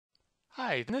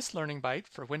Hi, in this Learning Byte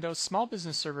for Windows Small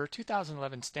Business Server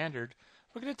 2011 Standard,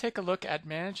 we're going to take a look at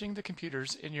managing the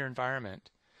computers in your environment.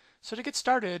 So to get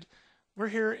started, we're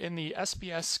here in the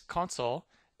SBS console,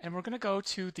 and we're going to go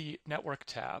to the Network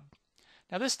tab.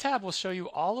 Now this tab will show you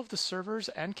all of the servers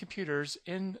and computers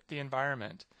in the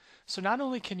environment. So not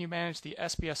only can you manage the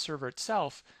SBS server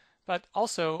itself, but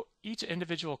also each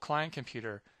individual client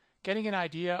computer, getting an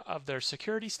idea of their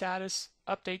security status,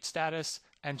 update status,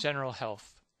 and general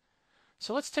health.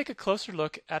 So let's take a closer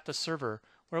look at the server,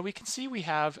 where we can see we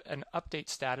have an update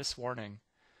status warning.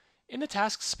 In the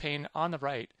tasks pane on the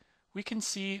right, we can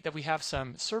see that we have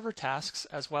some server tasks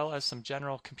as well as some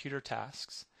general computer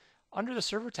tasks. Under the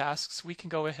server tasks, we can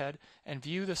go ahead and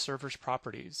view the server's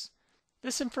properties.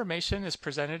 This information is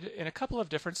presented in a couple of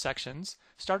different sections,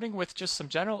 starting with just some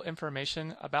general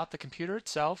information about the computer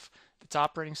itself, its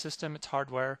operating system, its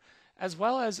hardware, as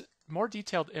well as more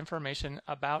detailed information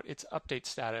about its update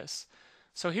status.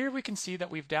 So here we can see that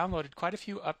we've downloaded quite a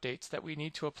few updates that we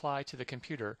need to apply to the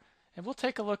computer, and we'll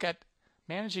take a look at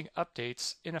managing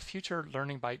updates in a future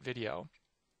Learning Byte video.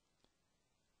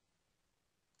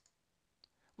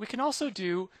 We can also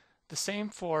do the same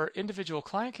for individual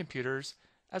client computers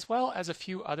as well as a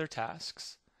few other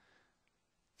tasks.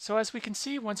 So as we can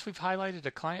see, once we've highlighted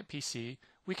a client PC,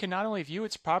 we can not only view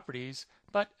its properties,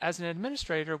 but as an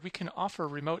administrator, we can offer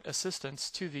remote assistance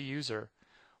to the user.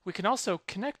 We can also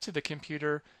connect to the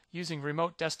computer using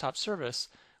remote desktop service,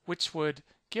 which would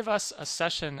give us a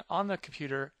session on the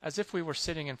computer as if we were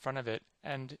sitting in front of it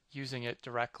and using it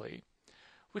directly.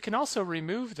 We can also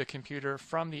remove the computer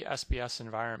from the SBS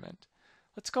environment.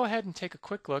 Let's go ahead and take a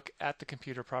quick look at the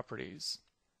computer properties.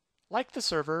 Like the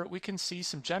server, we can see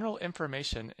some general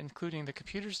information, including the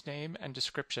computer's name and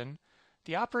description,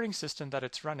 the operating system that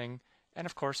it's running, and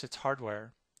of course its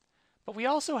hardware. But we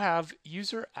also have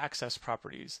user access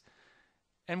properties.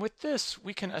 And with this,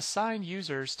 we can assign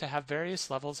users to have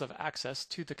various levels of access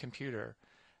to the computer.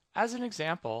 As an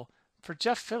example, for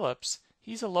Jeff Phillips,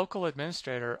 he's a local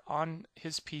administrator on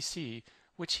his PC,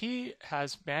 which he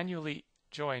has manually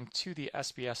joined to the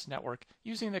SBS network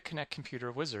using the Connect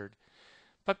Computer wizard.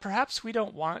 But perhaps we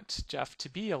don't want Jeff to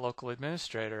be a local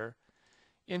administrator.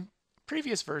 In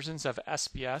previous versions of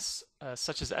SBS,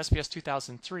 such as SBS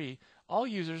 2003, all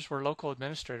users were local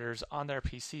administrators on their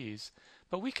PCs,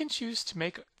 but we can choose to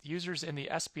make users in the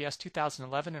SBS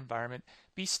 2011 environment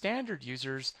be standard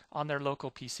users on their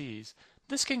local PCs.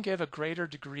 This can give a greater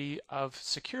degree of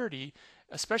security,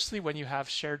 especially when you have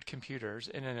shared computers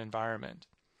in an environment.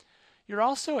 You're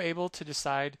also able to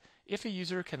decide if a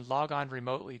user can log on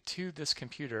remotely to this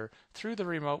computer through the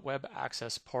Remote Web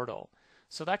Access portal.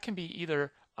 So that can be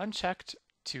either unchecked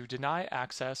to deny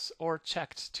access or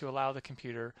checked to allow the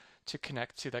computer to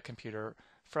connect to that computer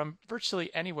from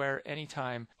virtually anywhere,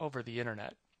 anytime over the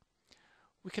internet.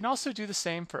 We can also do the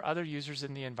same for other users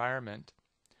in the environment.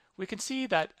 We can see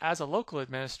that as a local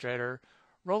administrator,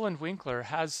 Roland Winkler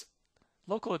has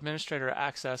local administrator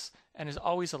access and is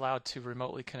always allowed to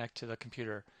remotely connect to the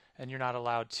computer, and you're not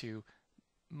allowed to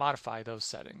modify those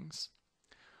settings.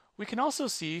 We can also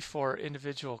see for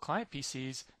individual client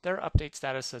PCs their update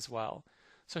status as well.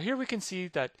 So here we can see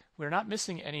that we're not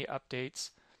missing any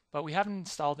updates, but we haven't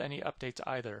installed any updates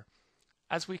either.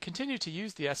 As we continue to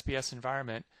use the SBS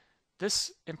environment,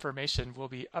 this information will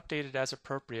be updated as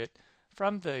appropriate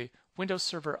from the Windows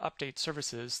Server Update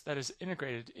services that is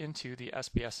integrated into the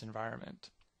SBS environment.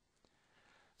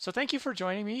 So thank you for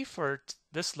joining me for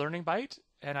this Learning Byte,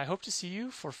 and I hope to see you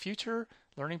for future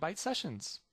Learning Byte sessions.